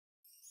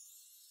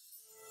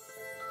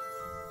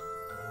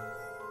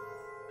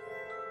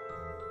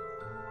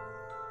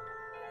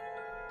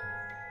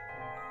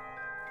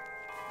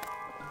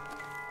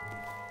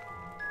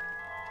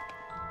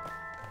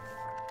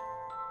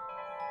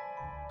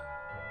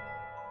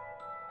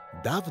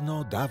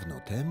Dawno, dawno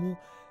temu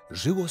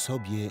żyło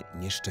sobie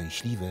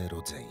nieszczęśliwe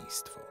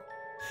rodzeństwo.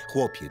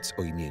 Chłopiec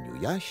o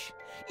imieniu Jaś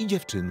i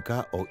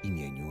dziewczynka o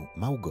imieniu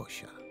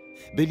Małgosia.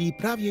 Byli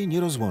prawie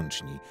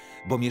nierozłączni,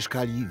 bo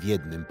mieszkali w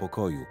jednym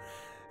pokoju,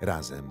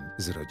 razem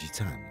z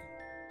rodzicami.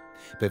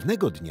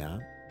 Pewnego dnia,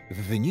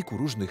 w wyniku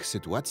różnych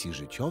sytuacji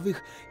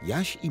życiowych,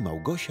 Jaś i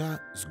Małgosia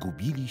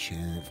zgubili się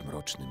w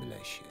mrocznym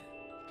lesie.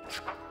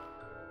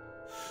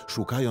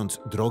 Szukając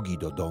drogi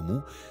do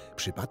domu,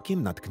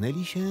 przypadkiem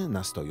natknęli się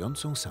na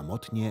stojącą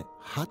samotnie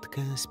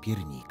chatkę z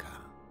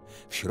piernika.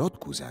 W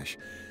środku zaś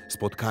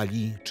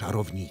spotkali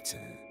czarownicę,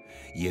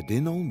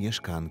 jedyną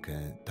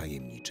mieszkankę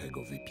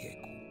tajemniczego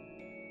wypieku.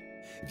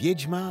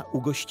 Wiedźma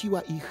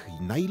ugościła ich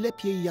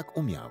najlepiej jak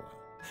umiała.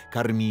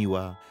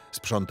 Karmiła,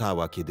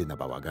 sprzątała, kiedy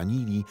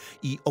nabałaganili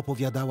i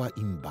opowiadała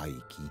im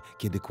bajki,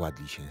 kiedy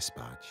kładli się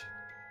spać.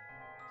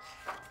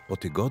 Po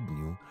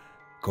tygodniu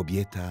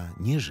kobieta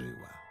nie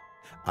żyła,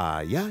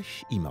 a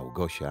Jaś i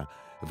Małgosia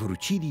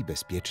wrócili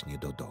bezpiecznie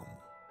do domu.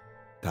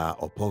 Ta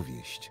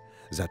opowieść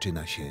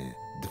zaczyna się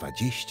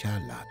 20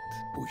 lat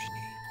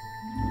później.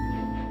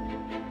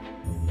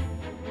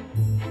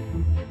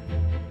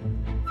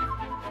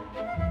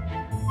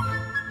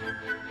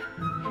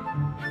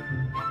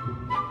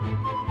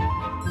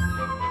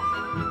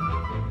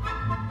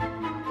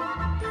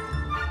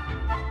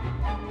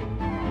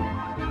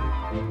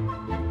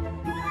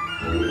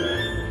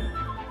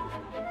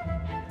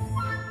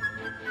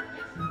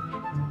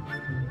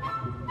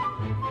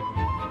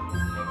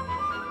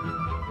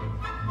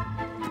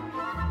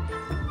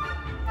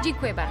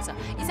 Dziękuję bardzo.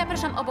 I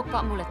zapraszam obok po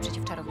amulet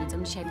przeciw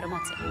czarownicom. Dzisiaj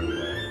promocja.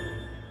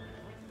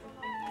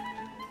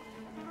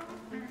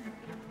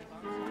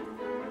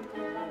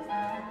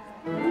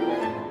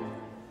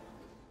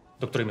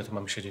 Do której my tu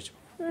mamy siedzieć?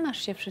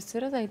 Nasz się wszyscy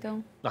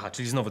rozejdą. Aha,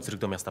 czyli znowu cyrk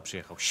do miasta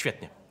przyjechał.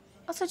 Świetnie.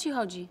 O co ci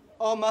chodzi?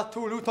 O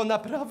Matulu, to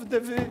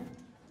naprawdę wy,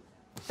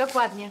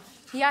 Dokładnie.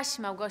 Jaś,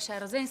 Małgosia,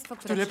 rodzeństwo,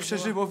 które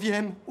przeżyło.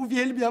 Wiem,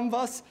 uwielbiam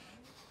was.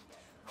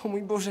 O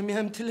mój Boże,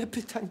 miałem tyle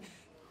pytań.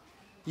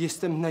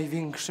 Jestem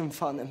największym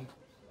fanem.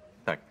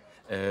 Tak.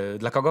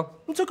 Dla kogo?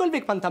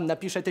 Cokolwiek pan tam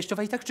napisze,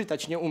 teściowa i tak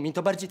czytać nie umie.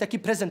 To bardziej taki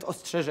prezent,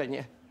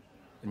 ostrzeżenie.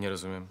 Nie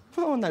rozumiem.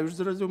 Ona już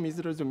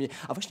zrozumie.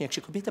 A właśnie, jak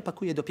się kobieta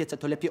pakuje do pieca,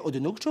 to lepiej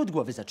od nóg czy od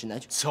głowy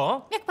zaczynać?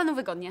 Co? Jak panu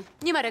wygodnie.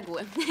 Nie ma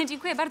reguły.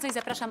 Dziękuję bardzo i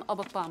zapraszam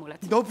obok po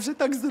amulet. Dobrze,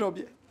 tak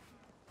zrobię.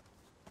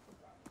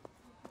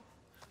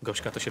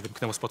 Gośka, to się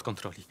wymknęło spod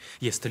kontroli.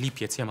 Jest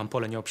lipiec, ja mam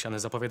pole nieobsiane,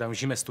 zapowiadają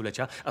zimę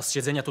stulecia, a z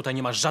siedzenia tutaj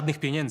nie ma żadnych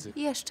pieniędzy.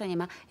 Jeszcze nie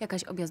ma.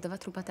 Jakaś objazdowa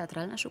trupa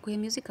teatralna szukuje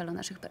musical o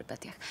naszych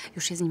perpetiach.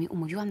 Już się z nimi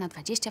umówiłam na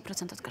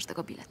 20% od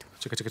każdego biletu.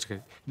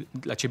 Czekaj.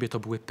 Dla ciebie to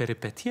były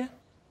perypetie?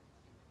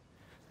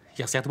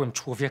 Ja zjadłem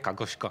człowieka,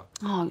 Gośka.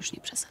 O, już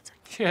nie przesadzaj.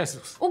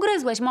 Jezus.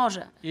 Ugryzłeś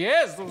może.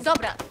 Jezus!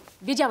 Dobra.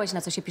 Wiedziałeś,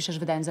 na co się piszesz,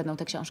 wydając ze mną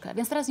tę książkę,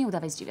 więc teraz nie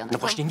udawaj zdziwionego. No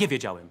właśnie nie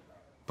wiedziałem.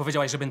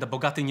 Powiedziałaś, że będę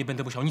bogaty i nie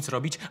będę musiał nic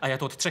robić, a ja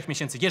tu od 3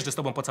 miesięcy jeżdżę z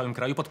tobą po całym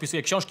kraju,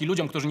 podpisuję książki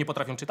ludziom, którzy nie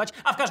potrafią czytać,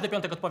 a w każdy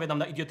piątek odpowiadam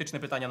na idiotyczne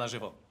pytania na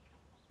żywo.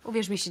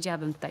 Uwierz mi,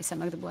 siedziałabym tutaj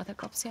sama, gdy była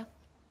taka opcja.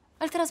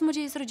 Ale teraz w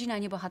modzie jest rodzina, a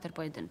nie bohater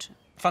pojedynczy.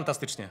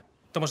 Fantastycznie.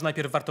 To może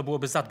najpierw warto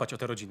byłoby zadbać o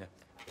tę rodzinę.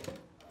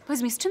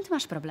 Powiedz mi, z czym ty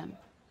masz problem?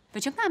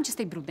 Wyciągnęłam cię z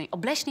tej brudnej,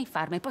 obleśnej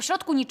farmy,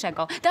 pośrodku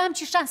niczego. Dałam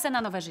ci szansę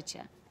na nowe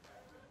życie.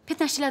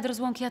 15 lat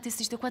rozłąki, a ty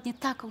jesteś dokładnie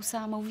taką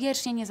samą,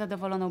 wiecznie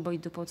niezadowoloną, bo i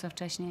dupą co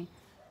wcześniej.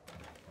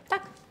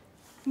 Tak.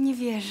 Nie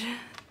wierzę.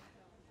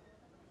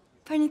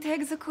 Pani to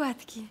jak z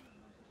okładki.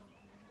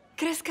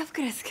 Kreska w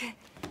kreskę.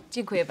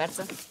 Dziękuję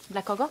bardzo.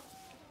 Dla kogo?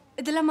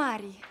 Dla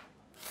Marii.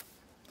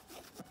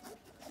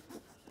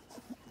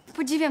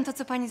 Podziwiam to,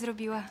 co pani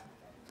zrobiła.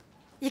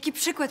 Jaki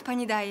przykład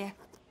pani daje.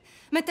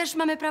 My też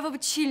mamy prawo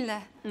być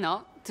silne.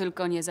 No,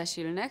 tylko nie za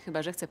silne,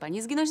 chyba że chce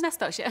pani zginąć na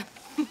stosie.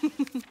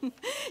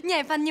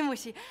 Nie, pan nie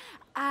musi.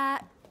 A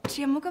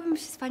czy ja mogłabym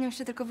się z panią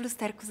jeszcze tylko w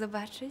lusterku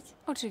zobaczyć?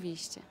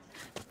 Oczywiście.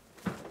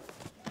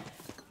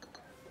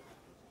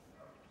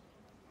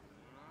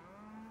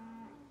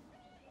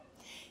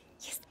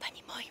 Jest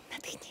pani moim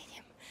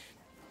natchnieniem.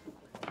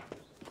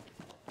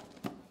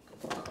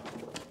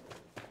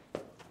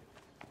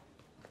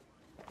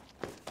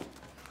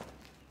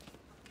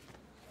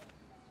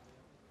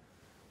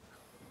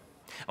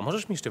 A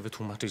możesz mi jeszcze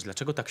wytłumaczyć,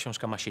 dlaczego ta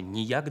książka ma się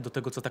nijak do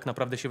tego, co tak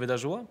naprawdę się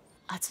wydarzyło?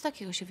 A co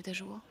takiego się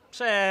wydarzyło?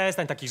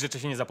 Przestań, takich rzeczy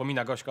się nie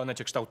zapomina, Gośka, one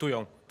cię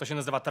kształtują. To się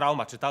nazywa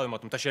trauma, czytałem o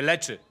tym, to się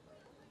leczy.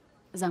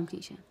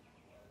 Zamknij się.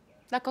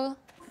 Dla kogo?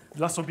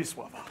 Dla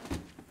Sobiesława.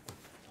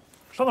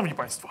 Szanowni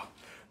Państwo,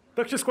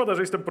 tak się składa,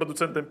 że jestem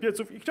producentem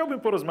pieców i chciałbym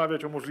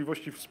porozmawiać o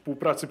możliwości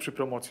współpracy przy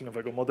promocji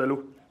nowego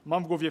modelu.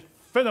 Mam w głowie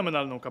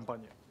fenomenalną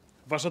kampanię.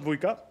 Wasza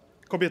dwójka,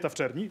 kobieta w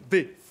czerni,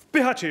 wy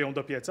wpychacie ją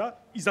do pieca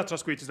i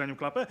zatrzaskujecie za nią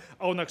klapę,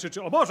 a ona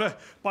krzyczy: o Boże,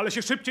 palę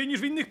się szybciej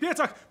niż w innych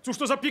piecach! Cóż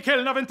to za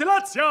piekielna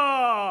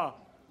wentylacja!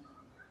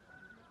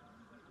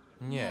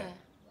 Nie.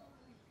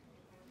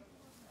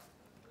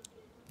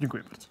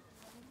 Dziękuję bardzo.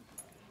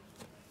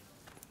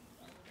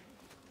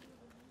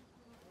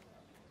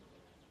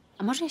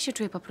 A może ja się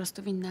czuję po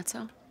prostu winna,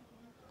 co?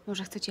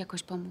 Może chcę ci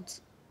jakoś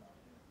pomóc?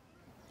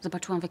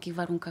 Zobaczyłam, w jakich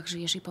warunkach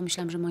żyjesz i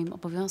pomyślałam, że moim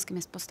obowiązkiem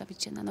jest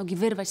postawić cię na nogi,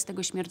 wyrwać z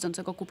tego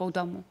śmierdzącego kupą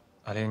domu.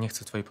 Ale ja nie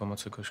chcę twojej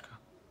pomocy, Gośka.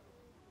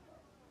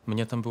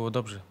 Mnie tam było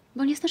dobrze.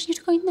 Bo nie znasz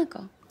niczego innego.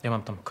 Ja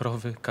mam tam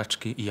krowy,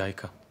 kaczki i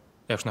jajka.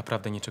 Ja już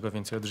naprawdę niczego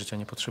więcej od życia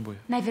nie potrzebuję.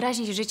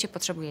 Najwyraźniej życie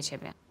potrzebuje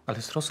ciebie.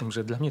 Ale zrozum,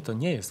 że dla mnie to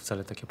nie jest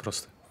wcale takie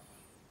proste.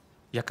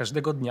 Ja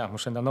każdego dnia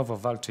muszę na nowo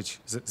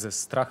walczyć ze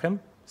strachem,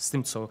 z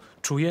tym, co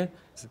czuję,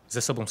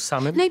 ze sobą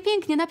samym. No i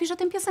pięknie, napisz o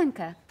tym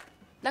piosenkę.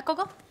 Dla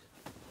kogo?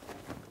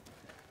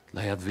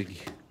 Dla Jadwigi.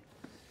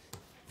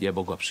 Nie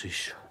mogła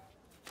przyjść.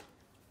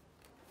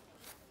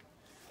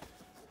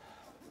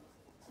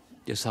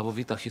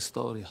 Niesamowita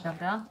historia.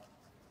 Dobra.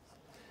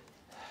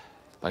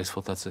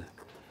 Państwo tacy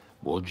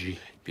młodzi,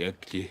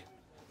 piękni.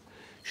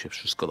 Się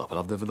wszystko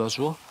naprawdę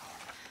wydarzyło?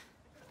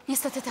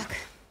 Niestety tak.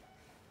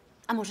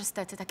 A może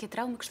stety, takie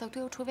traumy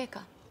kształtują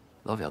człowieka.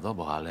 No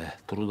wiadomo, ale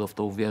trudno w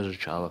to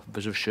uwierzyć. A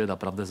wy żeście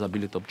naprawdę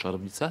zabili tą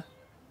czarownicę?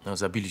 No,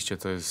 zabiliście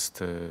to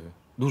jest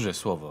duże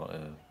słowo.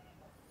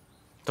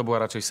 To była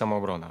raczej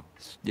samoobrona.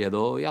 Nie,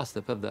 no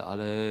jasne, pewne,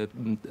 ale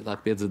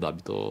tak między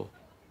nami to...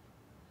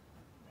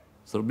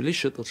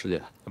 Zrobiliście to, czy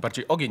nie?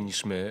 Bardziej ogień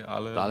niż my,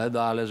 ale...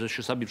 Ale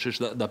żeście sami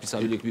przecież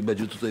napisali, niech mi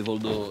będzie tutaj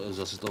wolno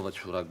zacytować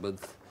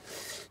fragment.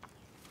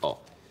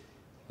 O.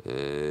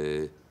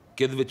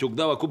 Kiedy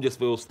wyciągnęła ku mnie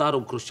swoją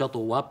starą, krościatą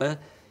łapę,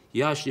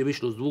 Jaś, nie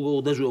myśląc długo,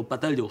 uderzył ją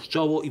patelnią w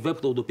czoło i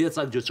wepchnął do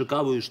pieca, gdzie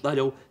czekały już na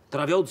nią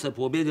trawiące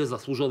płomienie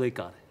zasłużonej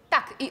kary.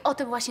 Tak, i o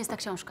tym właśnie jest ta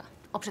książka.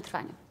 O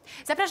przetrwaniu.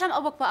 Zapraszam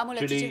obok po amulet.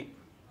 Czyli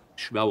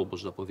śmiało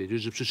można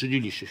powiedzieć, że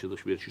przyczyniliście się do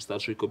śmierci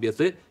starszej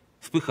kobiety,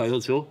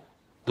 wpychając ją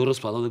do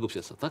rozpalonego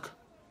pieca, tak?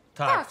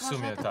 Tak, w można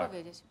sumie tak tak.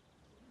 powiedzieć.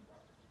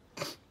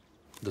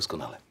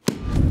 Doskonale.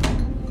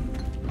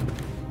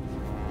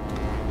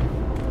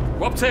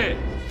 Chłopcy!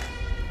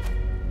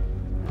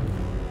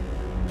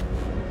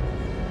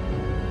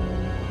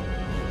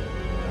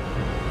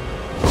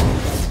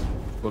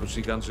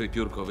 Porucznik Andrzej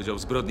Piórko, Wydział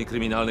Zbrodni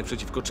Kryminalnych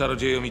przeciwko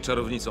Czarodziejom i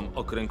Czarownicom,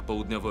 Okręg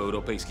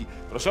Południowoeuropejski.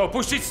 Proszę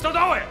opuścić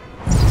stodołę!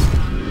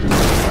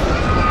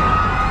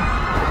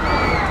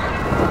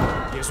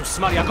 Jezus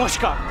Maria,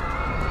 Gośka!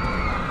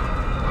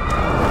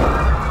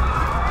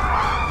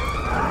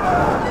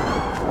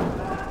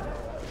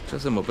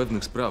 Czasem o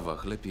pewnych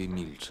sprawach lepiej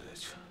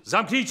milczeć.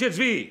 Zamknijcie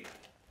drzwi!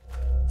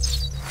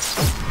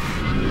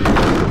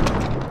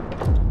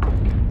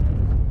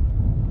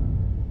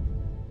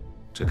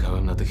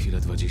 Czekałem na tę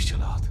chwilę 20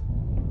 lat.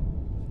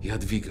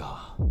 Jadwiga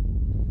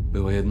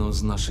była jedną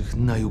z naszych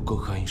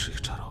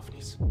najukochańszych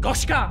czarownic.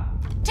 Gośka!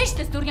 Cześć,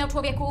 ty sturniał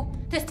człowieku!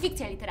 To jest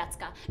fikcja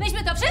literacka.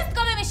 Myśmy to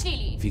wszystko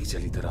wymyślili! Fikcja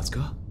literacka?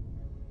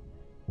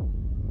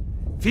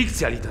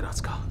 Fikcja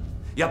literacka.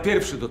 Ja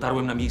pierwszy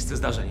dotarłem na miejsce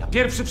zdarzenia.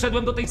 Pierwszy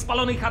wszedłem do tej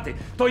spalonej chaty.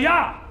 To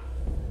ja!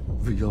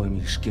 Wyjąłem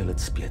ich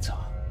szkielet z pieca.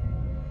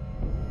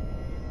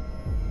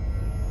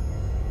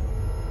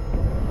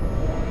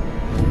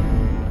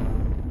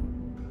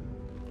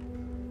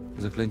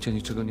 Zaklęcia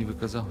niczego nie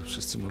wykazały.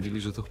 Wszyscy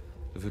mówili, że to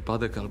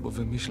wypadek albo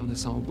wymyślone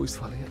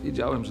samobójstwo, ale ja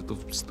wiedziałem, że to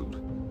bzdur.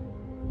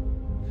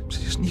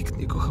 Przecież nikt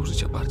nie kochał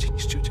życia bardziej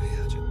niż ciocia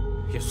Jadzia.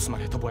 Jezus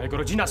Maria, to była jego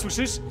rodzina,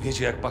 słyszysz?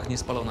 Wiecie, jak pachnie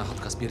spalona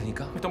chatka z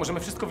piernika? My to możemy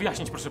wszystko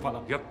wyjaśnić, proszę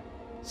pana.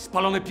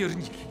 Spalone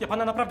pierniki. Ja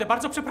pana naprawdę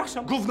bardzo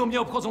przepraszam. Gówno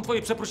mnie obchodzą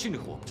twoje przeprosiny,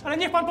 chłopcze. Ale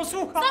niech pan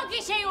posłucha!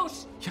 Zamknij się już!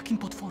 Jakim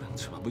potworem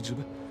trzeba być,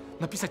 żeby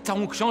napisać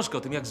całą książkę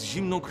o tym, jak z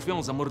zimną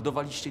krwią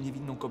zamordowaliście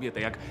niewinną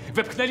kobietę, jak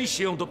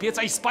wepchnęliście ją do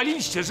pieca i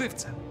spaliliście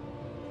żywcem?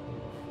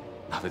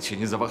 Nawet się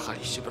nie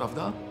zawahaliście,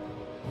 prawda?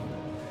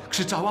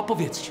 Krzyczała?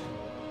 Powiedzcie.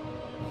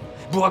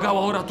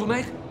 Błagała o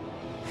ratunek?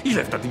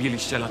 Ile wtedy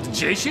mieliście lat?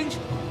 10?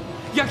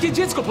 Jakie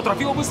dziecko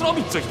potrafiłoby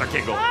zrobić coś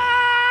takiego?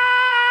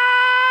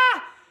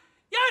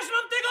 Ja już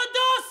mam tego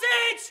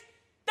dosyć!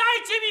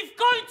 Dajcie mi w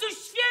końcu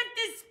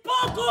święty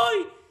spokój!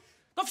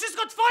 To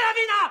wszystko twoja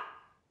wina!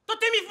 To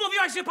ty mi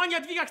wmówiłaś, że pani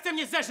Jadwiga chce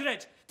mnie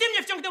zeżreć! Ty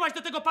mnie wciągnęłaś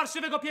do tego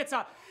parszywego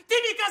pieca! Ty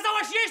mi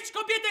kazałaś jeść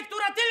kobietę,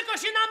 która tylko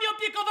się nami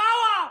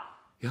opiekowała!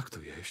 Jak to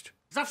jeść?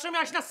 Zawsze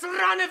miałaś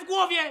nasrane w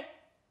głowie!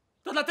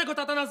 To dlatego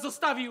tata nas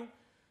zostawił!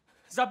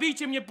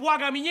 Zabijcie mnie,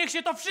 błagam, i niech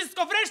się to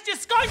wszystko wreszcie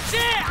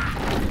skończy!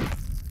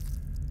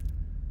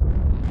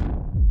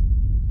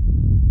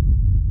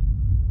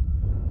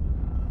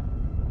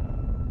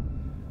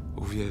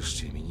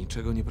 Uwierzcie mi,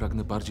 niczego nie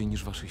pragnę bardziej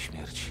niż waszej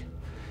śmierci.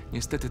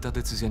 Niestety ta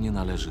decyzja nie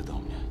należy do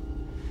mnie.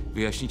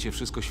 Wyjaśnicie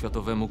wszystko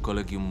Światowemu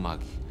Kolegium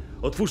Magii.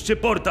 Otwórzcie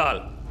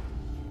portal!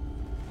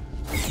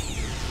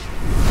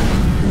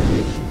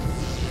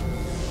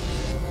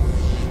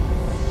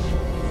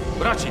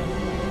 Braci!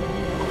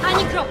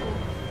 Ani kroku!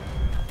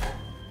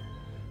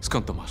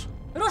 Skąd to masz?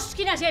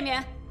 Różdżki na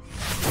ziemię!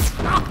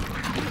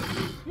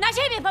 Na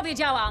ziemię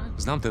powiedziałam!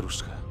 Znam tę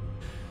różdżkę.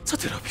 Co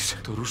ty robisz?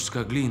 To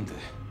różdżka Glindy.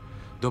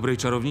 Dobrej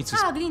czarownicy.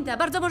 A, Glinda,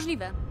 bardzo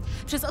możliwe.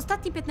 Przez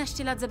ostatnie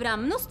 15 lat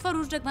zebrałam mnóstwo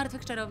różdżek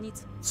martwych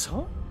czarownic.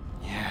 Co?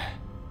 Nie.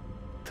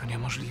 To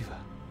niemożliwe.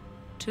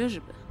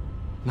 Czyżby?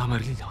 Na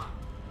Merlina.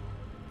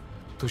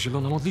 To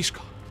zielona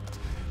modliszka.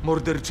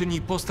 Morderczyni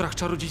i postrach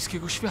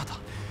czarodziejskiego świata.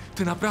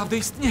 Ty naprawdę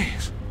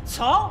istniejesz.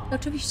 Co?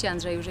 Oczywiście,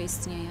 Andrzeju, że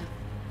istnieje.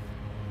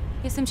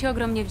 Jestem ci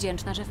ogromnie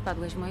wdzięczna, że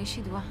wpadłeś w moje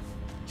sidła.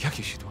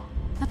 Jakie sidła?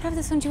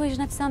 Naprawdę sądziłeś, że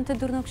napisałam tę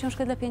durną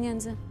książkę dla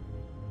pieniędzy?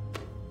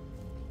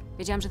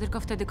 Wiedziałam, że tylko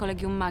wtedy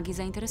Kolegium Magii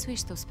zainteresuje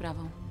się tą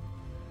sprawą.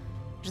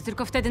 Że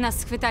tylko wtedy nas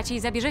schwytacie i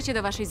zabierzecie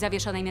do waszej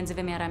zawieszonej między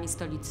wymiarami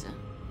stolicy.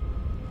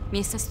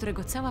 Miejsca, z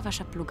którego cała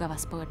wasza plugawa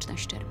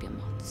społeczność czerpie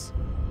moc.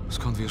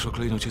 Skąd wiesz o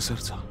klejnocie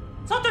serca?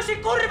 Co to się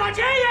kurwa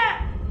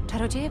dzieje?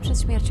 Czarodzieje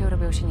przed śmiercią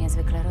robią się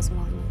niezwykle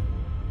rozmowni.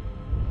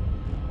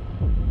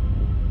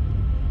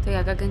 To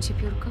jak, agencie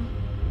Piórko?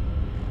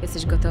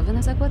 Jesteś gotowy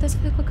na zagładę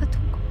swojego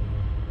gatunku?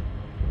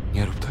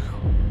 Nie rób tego.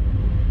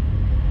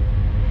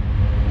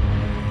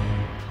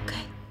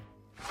 Okej.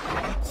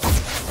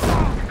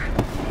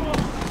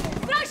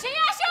 Broń się,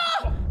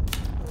 Jasiu!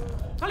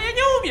 Ale ja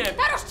nie umiem!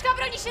 Ta różdżka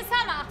broni się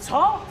sama!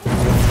 Co?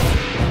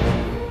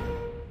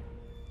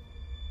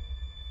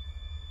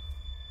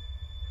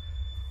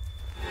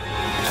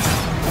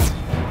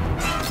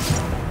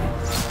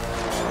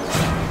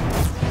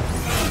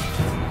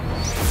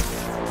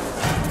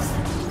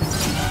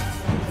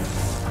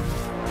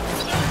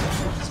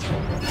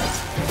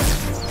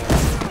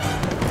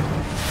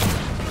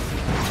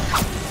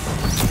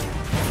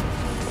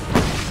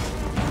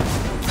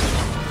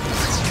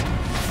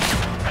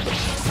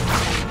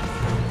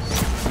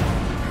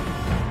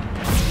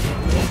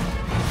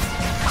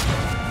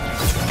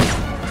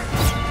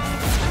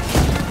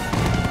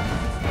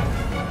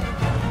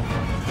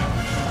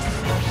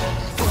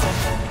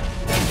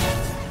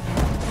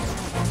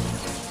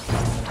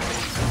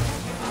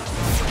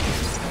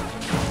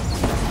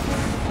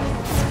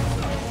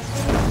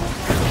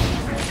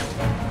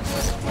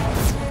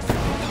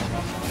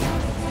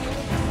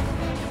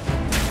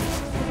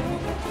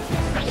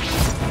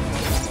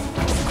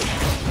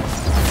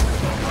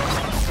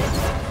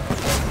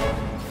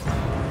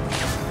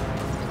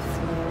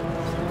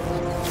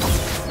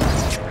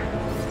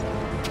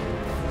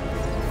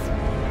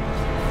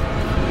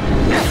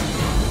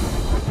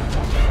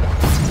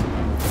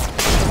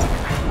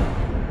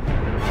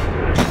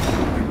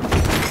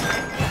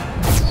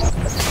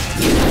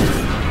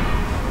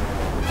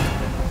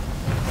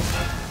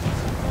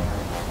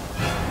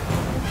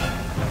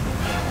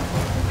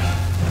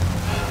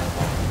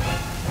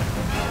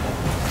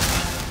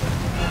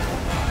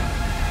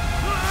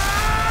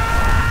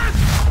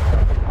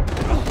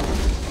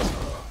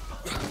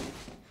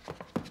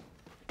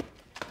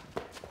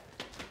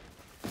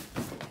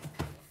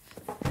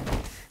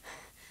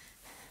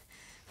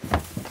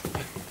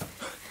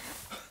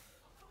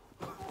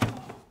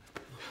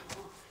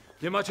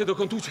 Nie macie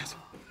dokąd uciec.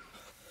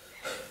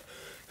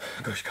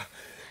 Gośka,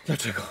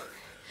 dlaczego?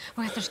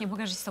 Bo ja też nie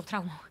mogę żyć z tą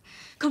traumą.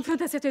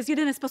 Konfrontacja to jest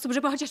jedyny sposób,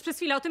 żeby chociaż przez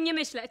chwilę o tym nie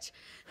myśleć.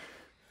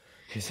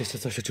 Jest jeszcze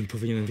coś, o czym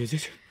powinienem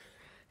wiedzieć?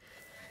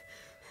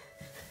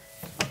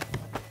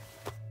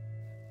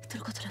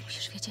 Tylko tyle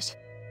musisz wiedzieć.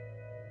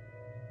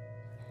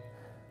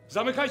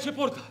 Zamykajcie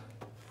portal!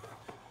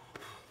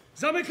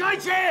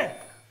 Zamykajcie!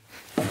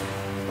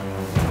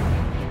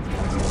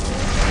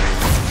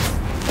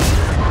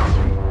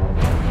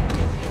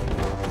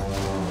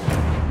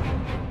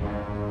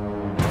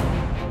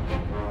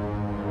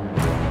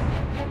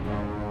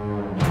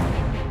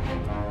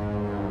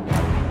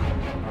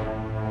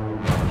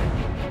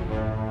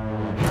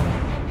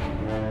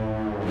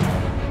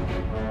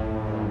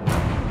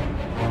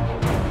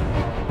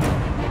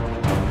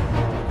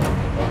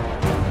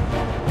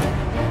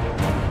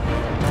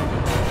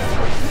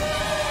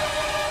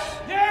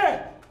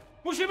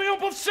 Musimy ją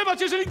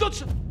powstrzymać, jeżeli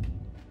dotrze...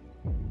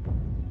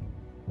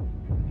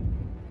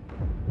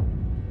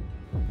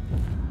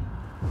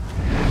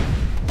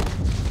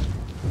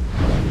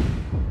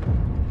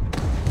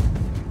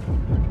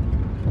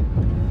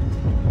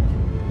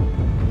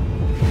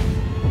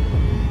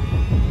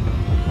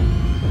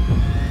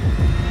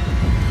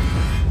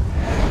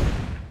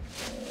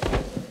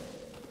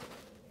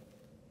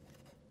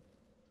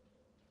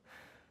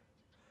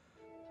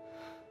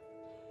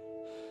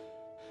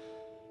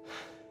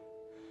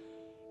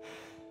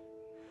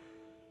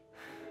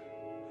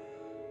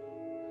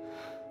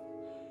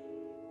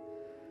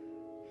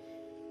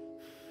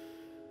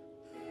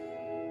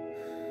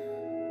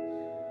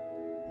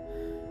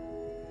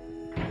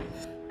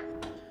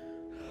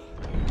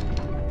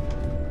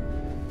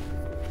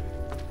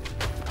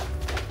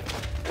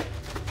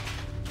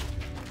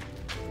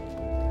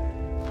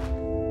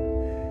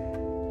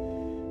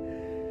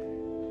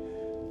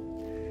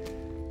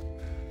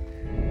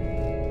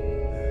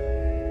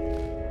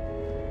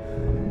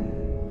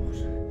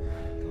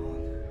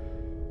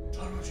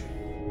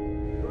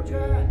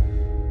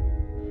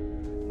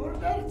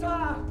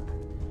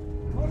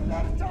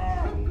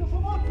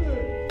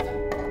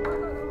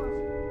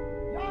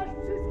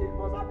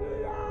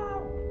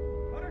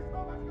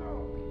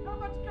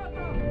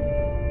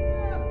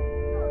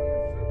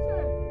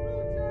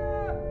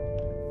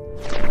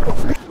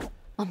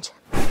 Mam cię.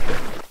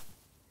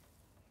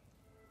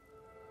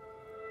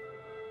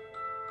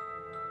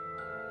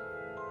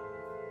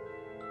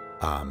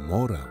 A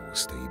morał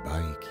z tej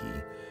bajki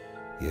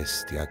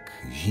jest jak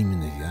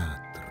zimny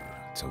wiatr,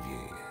 co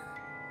wieje.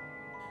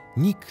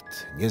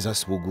 Nikt nie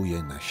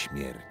zasługuje na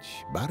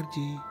śmierć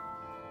bardziej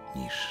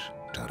niż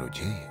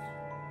czarodzieje.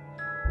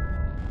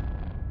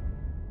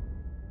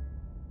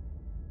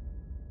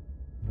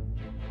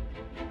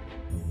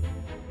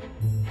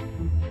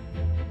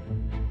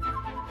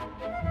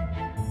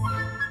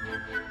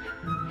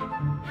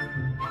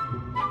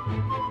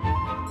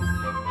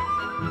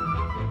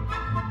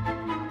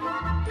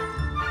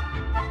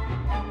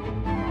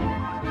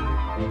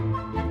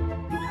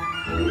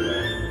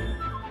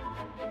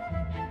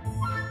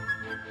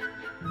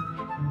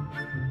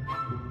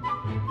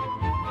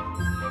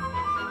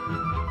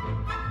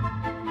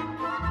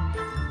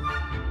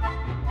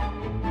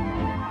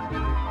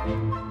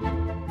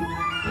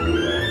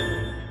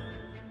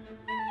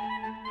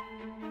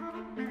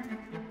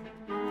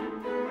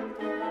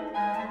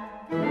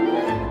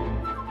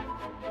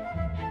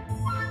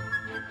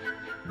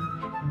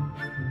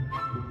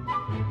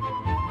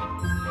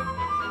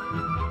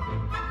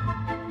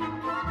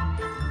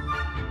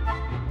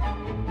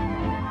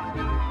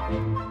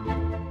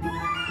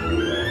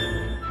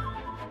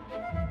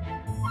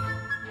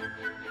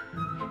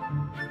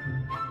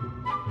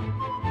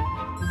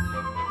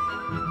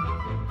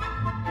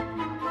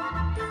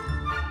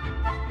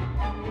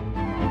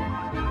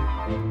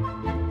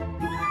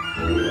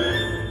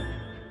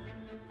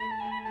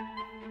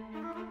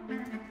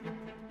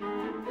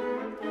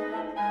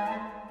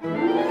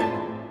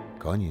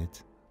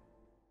 Koniec.